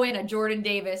well throw in a Jordan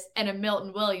Davis and a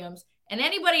Milton Williams and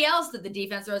anybody else that the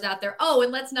defense throws out there. Oh,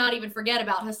 and let's not even forget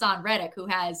about Hassan Reddick, who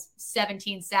has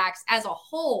 17 sacks as a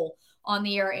whole on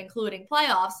the year, including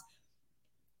playoffs.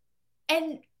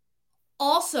 And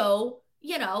also,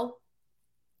 you know,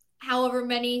 however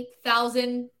many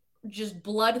thousand just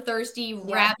bloodthirsty,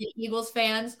 rabid Eagles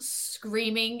fans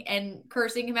screaming and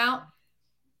cursing him out.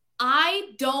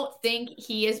 I don't think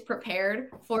he is prepared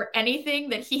for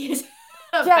anything that he is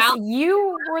about. Jess,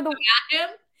 you were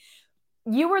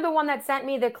the one that sent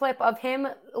me the clip of him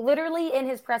literally in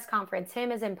his press conference,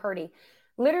 him as in Purdy,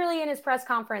 literally in his press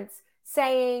conference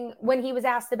saying, when he was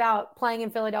asked about playing in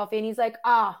Philadelphia, and he's like,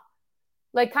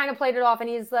 like kind of played it off, and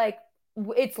he's like,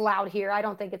 it's loud here. I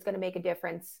don't think it's going to make a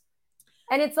difference.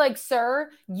 And it's like, sir,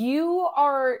 you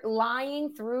are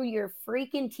lying through your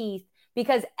freaking teeth,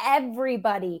 because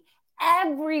everybody,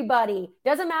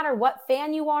 doesn't matter what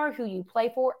fan you are, who you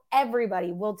play for,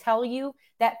 everybody will tell you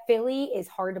that Philly is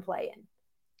hard to play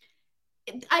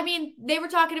in. I mean, they were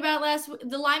talking about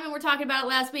the linemen were talking about it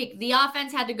last week. The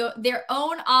offense had to go, their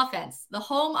own offense, the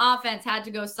home offense had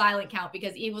to go silent count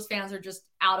because Eagles fans are just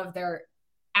out of their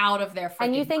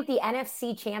And you think the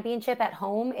NFC Championship at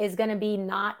home is going to be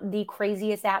not the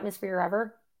craziest atmosphere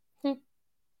ever?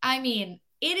 I mean,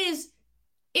 it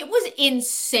was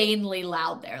insanely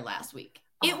loud there last week.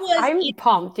 I'm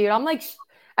pumped, dude. I'm like,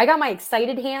 I got my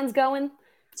excited hands going.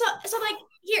 So like,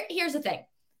 here's the thing.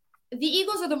 The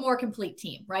Eagles are the more complete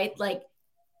team, right? Like,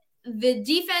 the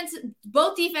defense,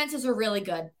 both defenses are really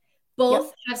good.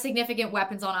 Both have significant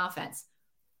weapons on offense.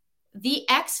 The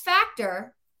X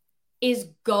factor is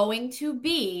going to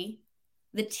be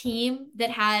the team that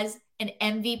has an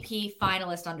MVP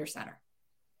finalist under center.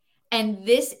 And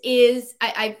this is,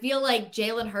 I feel like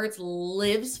Jalen Hurts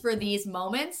lives for these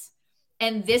moments.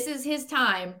 And this is his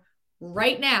time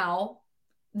right now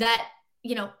that,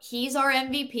 he's our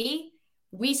MVP.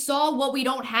 We saw what we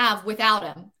don't have without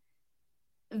him.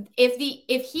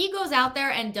 If he goes out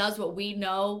there and does what we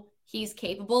know he's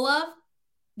capable of,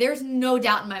 there's no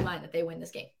doubt in my mind that they win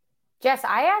this game. Jess,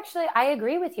 I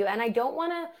agree with you. And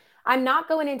I'm not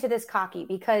going into this cocky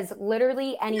because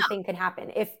literally anything can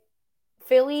happen. If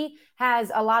Philly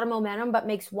has a lot of momentum but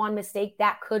makes one mistake,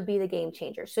 that could be the game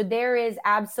changer. So there is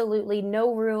absolutely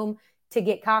no room to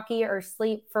get cocky or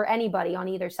sleep for anybody on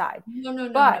either side. No.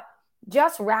 But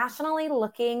just rationally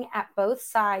looking at both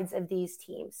sides of these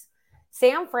teams,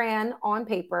 San Fran on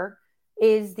paper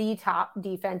is the top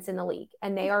defense in the league,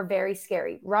 and they are very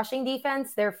scary. Rushing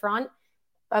defense, their front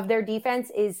of their defense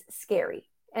is scary,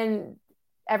 and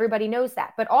everybody knows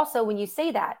that. But also when you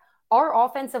say that, our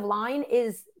offensive line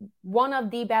is one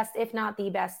of the best, if not the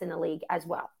best in the league as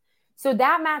well. So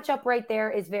that matchup right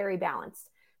there is very balanced.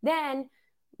 Then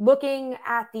looking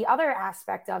at the other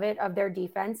aspect of it, of their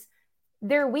defense,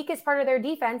 their weakest part of their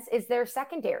defense is their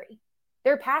secondary.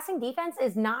 Their passing defense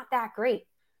is not that great.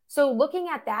 So looking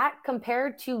at that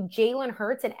compared to Jalen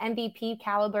Hurts, an MVP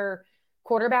caliber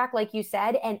quarterback, like you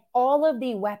said, and all of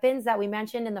the weapons that we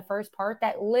mentioned in the first part,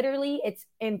 that literally it's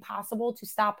impossible to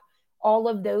stop all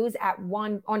of those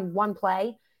on one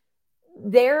play.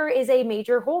 There is a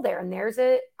major hole there, and there's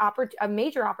a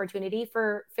major opportunity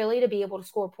for Philly to be able to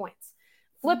score points.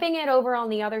 Flipping it over on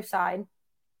the other side,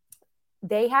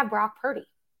 they have Brock Purdy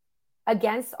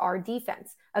against our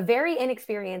defense, a very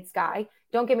inexperienced guy.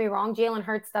 Don't get me wrong, Jalen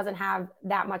Hurts doesn't have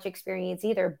that much experience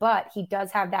either, but he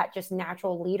does have that just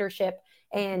natural leadership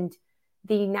and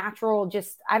the natural,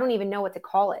 just, I don't even know what to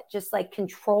call it, just like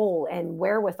control and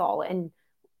wherewithal and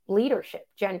leadership.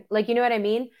 Like, you know what I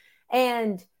mean?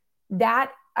 And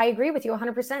that, I agree with you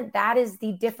 100%. That is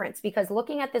the difference, because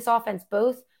looking at this offense,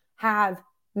 both have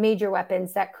major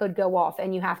weapons that could go off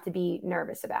and you have to be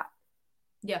nervous about.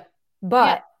 Yeah.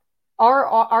 But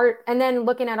our and then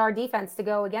looking at our defense to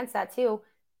go against that too,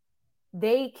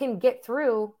 they can get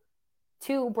through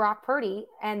to Brock Purdy,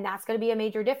 and that's going to be a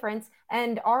major difference.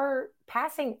 And our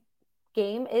passing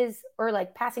game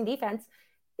passing defense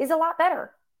is a lot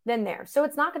better than theirs. So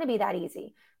it's not going to be that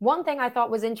easy. One thing I thought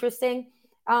was interesting,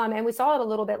 and we saw it a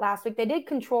little bit last week, they did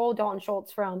control Dalton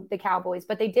Schultz from the Cowboys,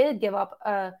 but they did give up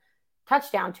a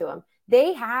touchdown to him.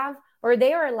 They are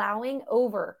allowing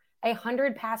over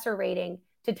 100 passer rating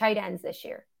to tight ends this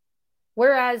year.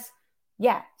 Whereas,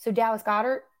 so Dallas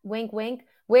Goedert, wink, wink.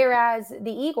 Whereas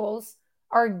the Eagles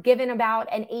are given about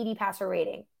an 80 passer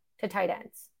rating to tight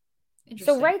ends.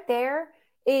 So right there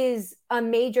is a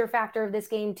major factor of this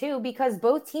game too, because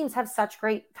both teams have such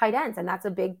great tight ends. And that's a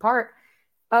big part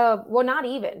of,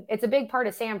 it's a big part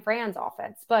of San Fran's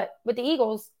offense. But with the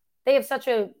Eagles, they have such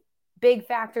a big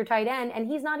factor tight end, and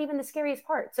he's not even the scariest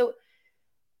part. So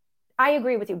I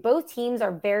agree with you. Both teams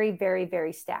are very, very,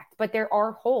 very stacked, but there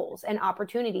are holes and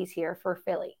opportunities here for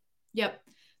Philly. Yep.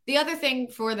 The other thing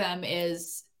for them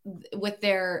is with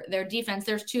their defense,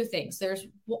 there's two things. There's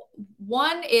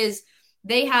one is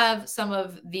they have some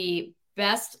of the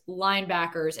best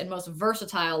linebackers and most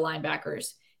versatile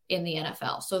linebackers in the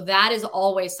NFL. So that is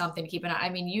always something to keep an eye. I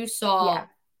mean, you saw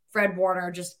Fred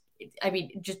Warner he's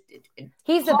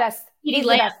the best. He's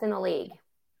the best in the league.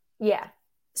 Yeah.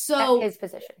 So at his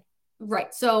position.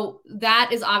 Right. So that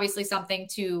is obviously something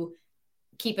to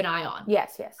keep an eye on.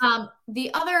 Yes.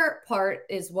 The other part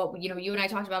is what, you and I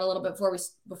talked about a little bit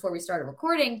before we started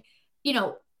recording.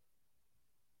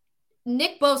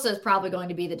 Nick Bosa is probably going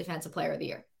to be the defensive player of the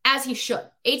year, as he should.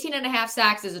 18.5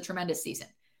 sacks is a tremendous season.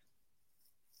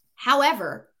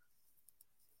 However,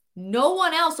 no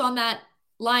one else on that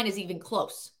line is even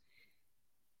close.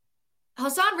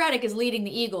 Haason Reddick is leading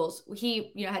the Eagles.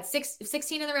 He, had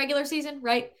 16 in the regular season,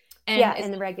 right? And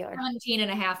in the regular.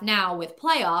 17.5 now with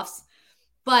playoffs.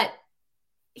 But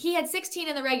he had 16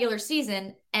 in the regular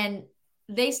season, and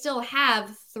they still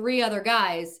have 3 other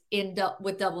guys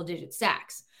with double-digit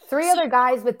sacks. 3 other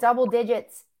guys with double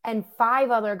digits and 5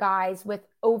 other guys with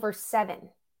over 7.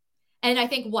 And I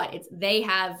think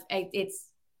it's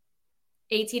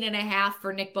 18.5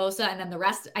 for Nick Bosa, and then the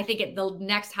rest, I think the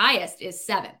next highest is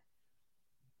 7.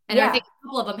 And I think a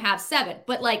couple of them have 7.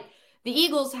 But the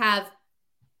Eagles have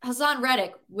Haason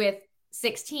Reddick with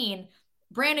 16.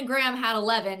 Brandon Graham had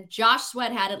 11. Josh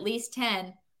Sweat had at least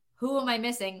 10. Who am I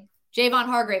missing? Javon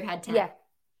Hargrave had 10. Yeah.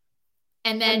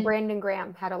 And Brandon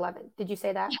Graham had 11. Did you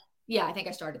say that? Yeah, I think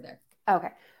I started there. Okay.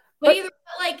 But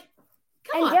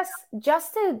come on.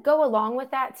 Just to go along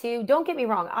with that too, don't get me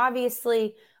wrong.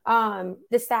 Obviously, the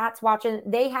stats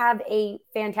they have a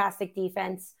fantastic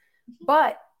defense,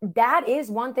 but that is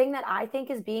one thing that I think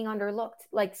is being underlooked.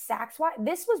 Sacks,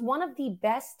 this was one of the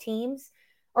best teams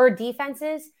or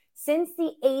defenses since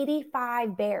the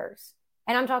 85 Bears.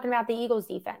 And I'm talking about the Eagles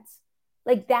defense.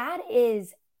 Like, that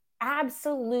is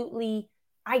absolutely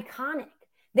iconic.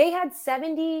 They had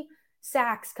 70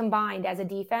 sacks combined as a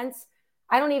defense.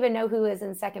 I don't even know who is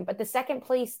in second, but the second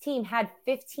place team had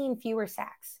 15 fewer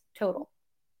sacks total.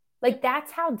 Like,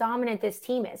 that's how dominant this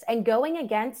team is. And going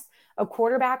against a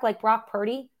quarterback like Brock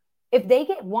Purdy, if they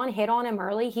get one hit on him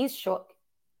early, he's shook.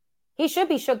 He should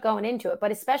be shook going into it,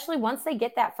 but especially once they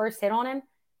get that first hit on him.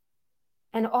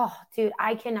 And, oh, dude,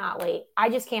 I cannot wait. I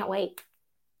just can't wait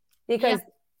because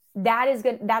that is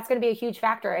good. That's going to be a huge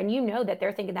factor. And you know that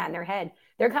they're thinking that in their head.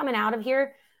 They're coming out of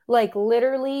here like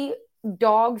literally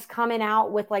dogs coming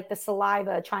out with like the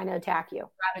saliva trying to attack you.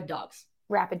 Rabid dogs.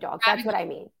 That's what I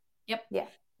mean. Yep. Yeah.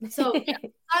 So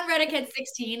Haason Reddick had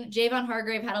 16, Javon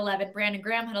Hargrave had 11, Brandon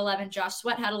Graham had 11, Josh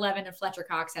Sweat had 11, and Fletcher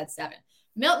Cox had 7.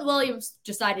 Milton Williams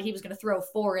decided he was going to throw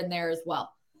 4 in there as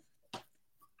well.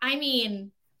 I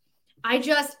mean,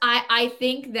 I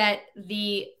think that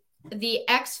the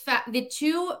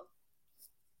two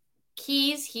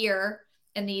keys here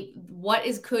and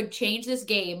could change this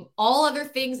game, all other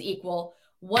things equal,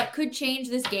 what could change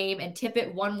this game and tip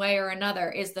it one way or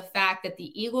another is the fact that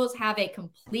the Eagles have a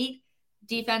complete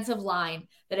defensive line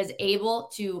that is able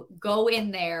to go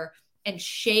in there and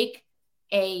shake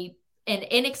an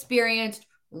inexperienced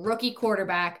rookie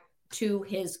quarterback to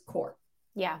his core.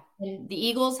 Yeah. And the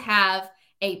Eagles have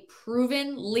a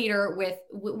proven leader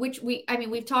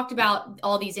we've talked about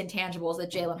all these intangibles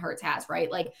that Jalen Hurts has,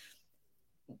 right? Like,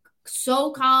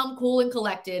 so calm, cool, and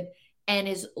collected, and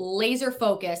is laser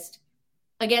focused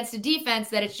against a defense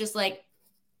that it's just like,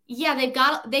 yeah, they've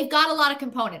got a lot of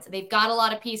components. They've got a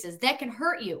lot of pieces that can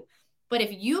hurt you. But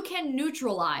if you can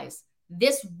neutralize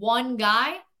this one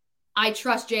guy, I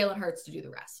trust Jalen Hurts to do the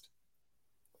rest.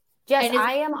 Jess,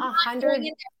 I am 100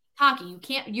 cocky. You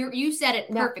can't. You said it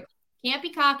perfectly. Can't be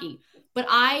cocky. But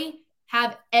I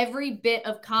have every bit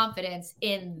of confidence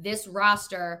in this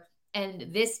roster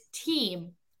and this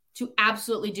team to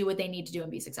absolutely do what they need to do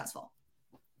and be successful.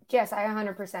 Yes, I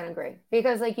 100% agree.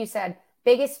 Because like you said,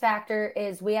 biggest factor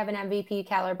is we have an MVP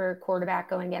caliber quarterback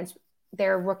going against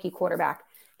their rookie quarterback.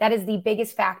 That is the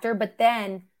biggest factor. But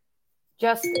then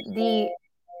just the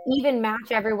even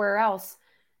match everywhere else.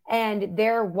 And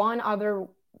their one other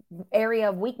area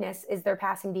of weakness is their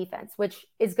passing defense, which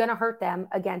is going to hurt them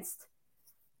against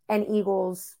an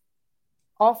Eagles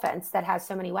offense that has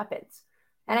so many weapons.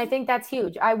 And I think that's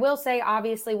huge. I will say,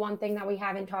 obviously, one thing that we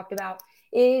haven't talked about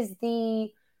is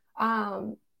the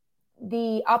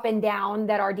up and down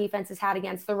that our defense has had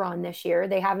against the run this year.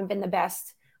 They haven't been the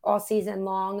best all season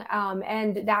long,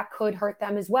 and that could hurt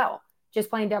them as well. Just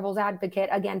playing devil's advocate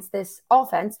against this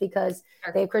offense because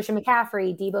they have Christian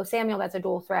McCaffrey, Deebo Samuel, that's a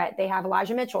dual threat. They have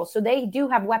Elijah Mitchell. So they do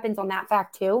have weapons on that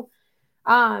fact too.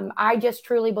 I just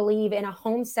truly believe in a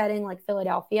home setting like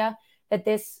Philadelphia that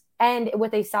this, and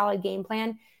with a solid game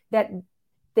plan, that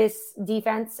this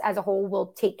defense as a whole will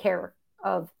take care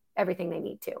of everything they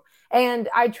need to. And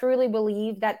I truly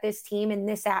believe that this team in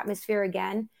this atmosphere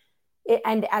again,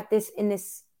 on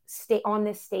this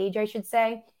stage, I should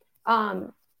say,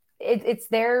 it's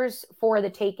theirs for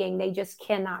the taking. They just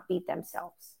cannot beat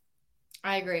themselves.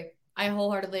 I agree. I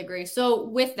wholeheartedly agree. So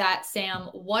with that, Sam,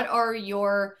 what are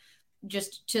your,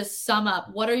 just to sum up,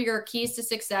 what are your keys to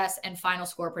success and final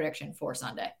score prediction for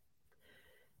Sunday?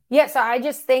 Yeah, so I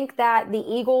just think that the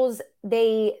Eagles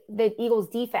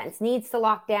defense needs to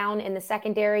lock down in the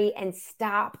secondary and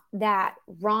stop that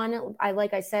run.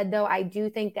 Like I said, though, I do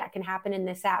think that can happen in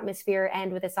this atmosphere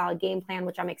and with a solid game plan,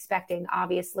 which I'm expecting,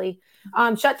 obviously.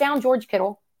 Shut down George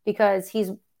Kittle because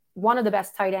he's one of the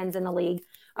best tight ends in the league.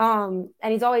 And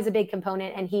he's always a big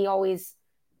component, and he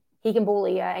can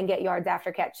bully you and get yards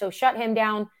after catch. So shut him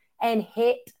down and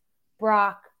hit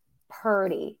Brock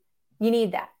Purdy. You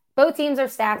need that. Both teams are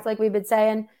stacked, like we've been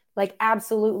saying, like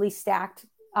absolutely stacked,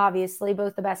 obviously.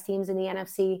 Both the best teams in the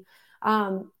NFC.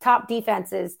 Top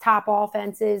defenses, top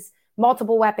offenses,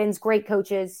 multiple weapons, great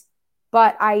coaches.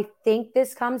 But I think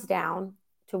this comes down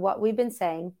to what we've been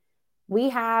saying. We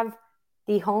have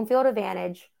the home field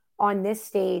advantage on this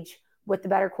stage with the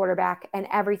better quarterback, and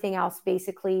everything else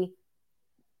basically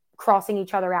crossing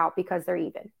each other out because they're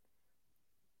even.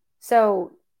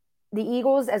 So the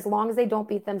Eagles, as long as they don't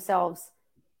beat themselves,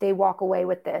 they walk away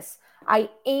with this.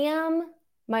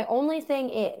 My only thing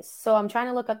is, so I'm trying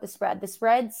to look up the spread. The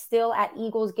spread's still at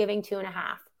Eagles giving 2.5.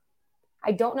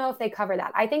 I don't know if they cover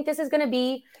that. I think this is going to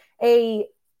be a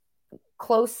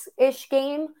close-ish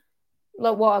game.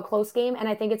 Well, a close game. And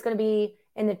I think it's going to be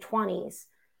in the 20s.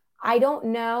 I don't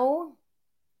know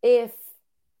if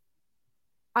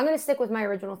I'm going to stick with my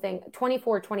original thing.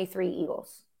 24-23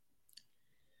 Eagles.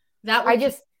 That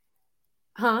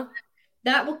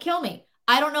will kill me.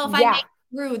 I don't know if I make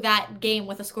through that game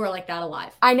with a score like that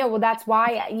alive. I know. Well, that's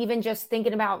why even just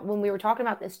thinking about when we were talking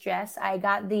about this, Jess, I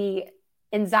got the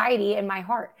anxiety in my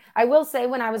heart. I will say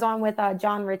when I was on with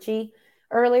John Ritchie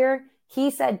earlier, he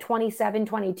said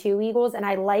 27-22 Eagles, and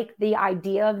I like the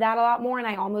idea of that a lot more, and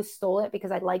I almost stole it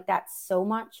because I like that so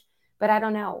much. But I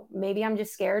don't know. Maybe I'm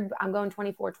just scared. I'm going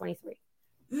 24-23.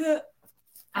 We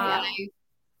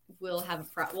will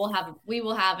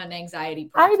have an anxiety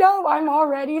problem. I know. I'm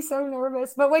already so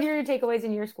nervous. But what are your takeaways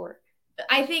in your score?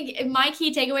 I think my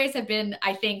key takeaways have been,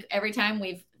 I think every time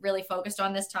we've really focused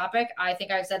on this topic, I think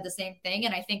I've said the same thing.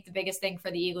 And I think the biggest thing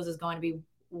for the Eagles is going to be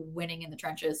winning in the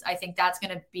trenches. I think that's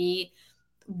going to be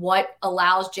what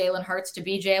allows Jalen Hurts to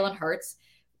be Jalen Hurts,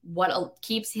 what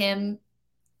keeps him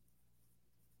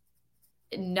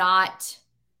not,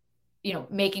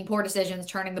 making poor decisions,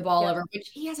 turning the ball over, which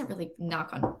he hasn't really,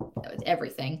 knock on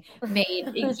everything,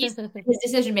 made. His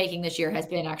decision-making this year has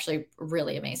been actually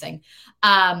really amazing.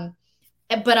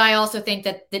 But I also think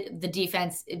that the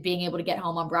defense being able to get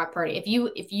home on Brock Purdy,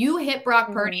 if you hit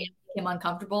Brock Purdy and make him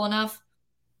uncomfortable enough,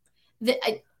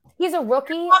 he's a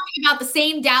rookie. We're talking about the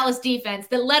same Dallas defense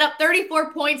that led up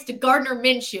 34 points to Gardner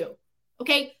Minshew.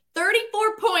 Okay,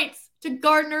 34 points to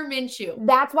Gardner Minshew.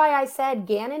 That's why I said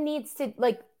Gannon needs to,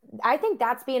 I think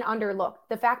that's being underlooked.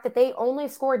 The fact that they only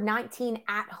scored 19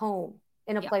 at home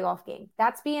in a playoff game.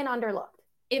 That's being underlooked.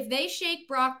 If they shake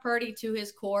Brock Purdy to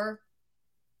his core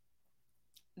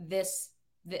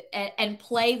and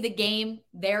play the game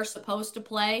they're supposed to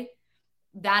play,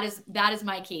 that is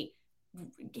my key.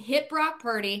 Hit Brock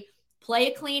Purdy,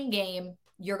 play a clean game,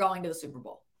 you're going to the Super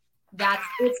Bowl.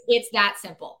 It's that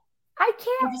simple. I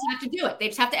can't. You just have to do it. They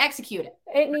just have to execute it.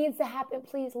 It needs to happen,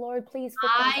 please, Lord, please.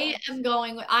 I am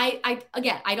going. I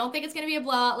don't think it's going to be a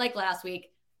blowout like last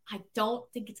week. I don't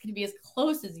think it's going to be as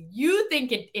close as you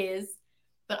think it is.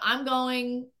 But I'm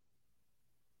going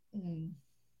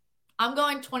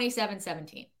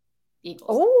 27-17. Eagles.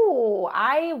 Oh,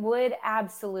 I would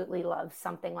absolutely love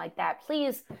something like that.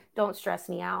 Please don't stress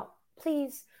me out.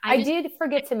 Please. I did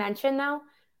forget to mention, though,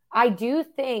 I do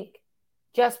think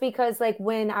just because,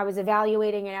 when I was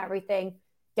evaluating and everything,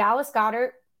 Dallas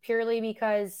Goedert, purely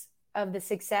because of the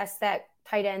success that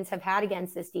tight ends have had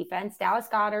against this defense, Dallas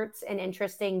Goedert's an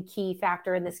interesting key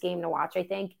factor in this game to watch, I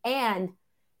think. And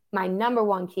my number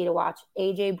one key to watch,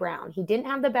 A.J. Brown. He didn't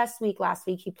have the best week last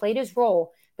week. He played his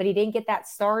role, but he didn't get that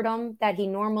stardom that he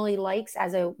normally likes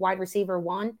as a wide receiver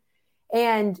one.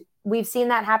 And we've seen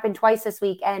that happen twice this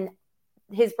week. And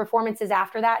his performances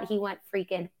after that, he went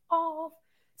freaking off.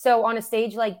 So on a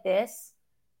stage like this,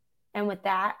 and with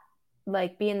that,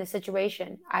 being the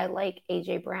situation, I like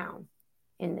A.J. Brown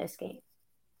in this game.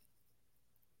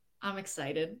 I'm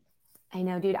excited. I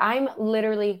know, dude. I'm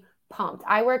literally pumped.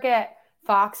 I work at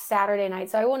Fox Saturday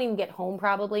night, so I won't even get home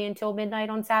probably until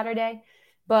midnight on Saturday.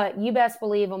 But you best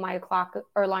believe when my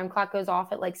alarm clock goes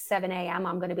off at 7 a.m.,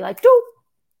 I'm going to be like, doop.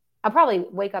 I'll probably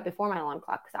wake up before my alarm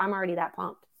clock because I'm already that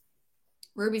pumped.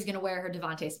 Ruby's going to wear her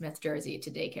Devontae Smith jersey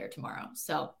to daycare tomorrow.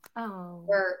 So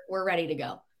we're ready to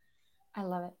go. I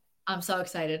love it. I'm so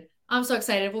excited.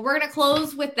 Well, we're going to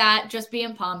close with that, just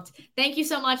being pumped. Thank you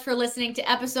so much for listening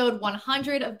to episode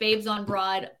 100 of Babes on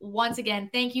Broad. Once again,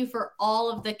 thank you for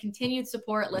all of the continued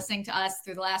support listening to us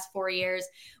through the last 4 years.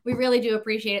 We really do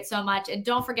appreciate it so much. And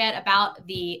don't forget about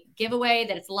the giveaway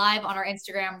that it's live on our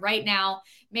Instagram right now.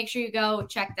 Make sure you go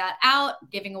check that out,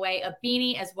 giving away a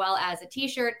beanie as well as a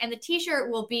t-shirt. And the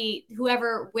t-shirt will be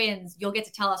whoever wins, you'll get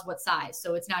to tell us what size.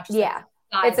 So it's not just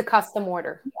it's a custom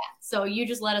order. Yeah. So you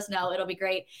just let us know. It'll be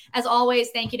great. As always,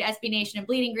 thank you to SB Nation and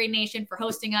Bleeding Green Nation for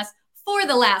hosting us for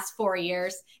the last 4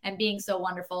 years and being so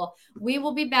wonderful. We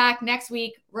will be back next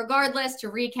week, regardless, to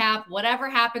recap whatever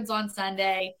happens on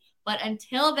Sunday. But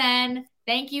until then,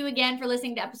 thank you again for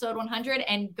listening to episode 100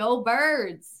 and go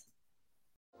Birds.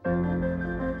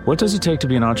 What does it take to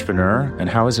be an entrepreneur, and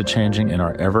how is it changing in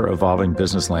our ever-evolving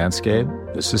business landscape?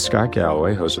 This is Scott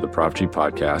Galloway, host of the Prop G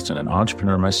podcast and an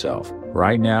entrepreneur myself.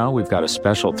 Right now, we've got a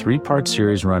special 3-part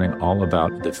series running all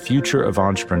about the future of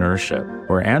entrepreneurship.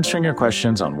 We're answering your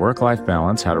questions on work-life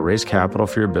balance, how to raise capital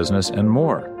for your business, and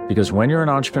more. Because when you're an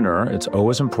entrepreneur, it's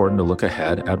always important to look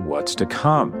ahead at what's to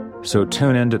come. So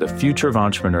tune in to the Future of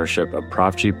Entrepreneurship, a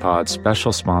Prop G pod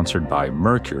special sponsored by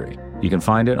Mercury. You can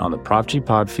find it on the Prop G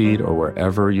pod feed or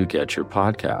wherever you get your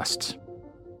podcasts.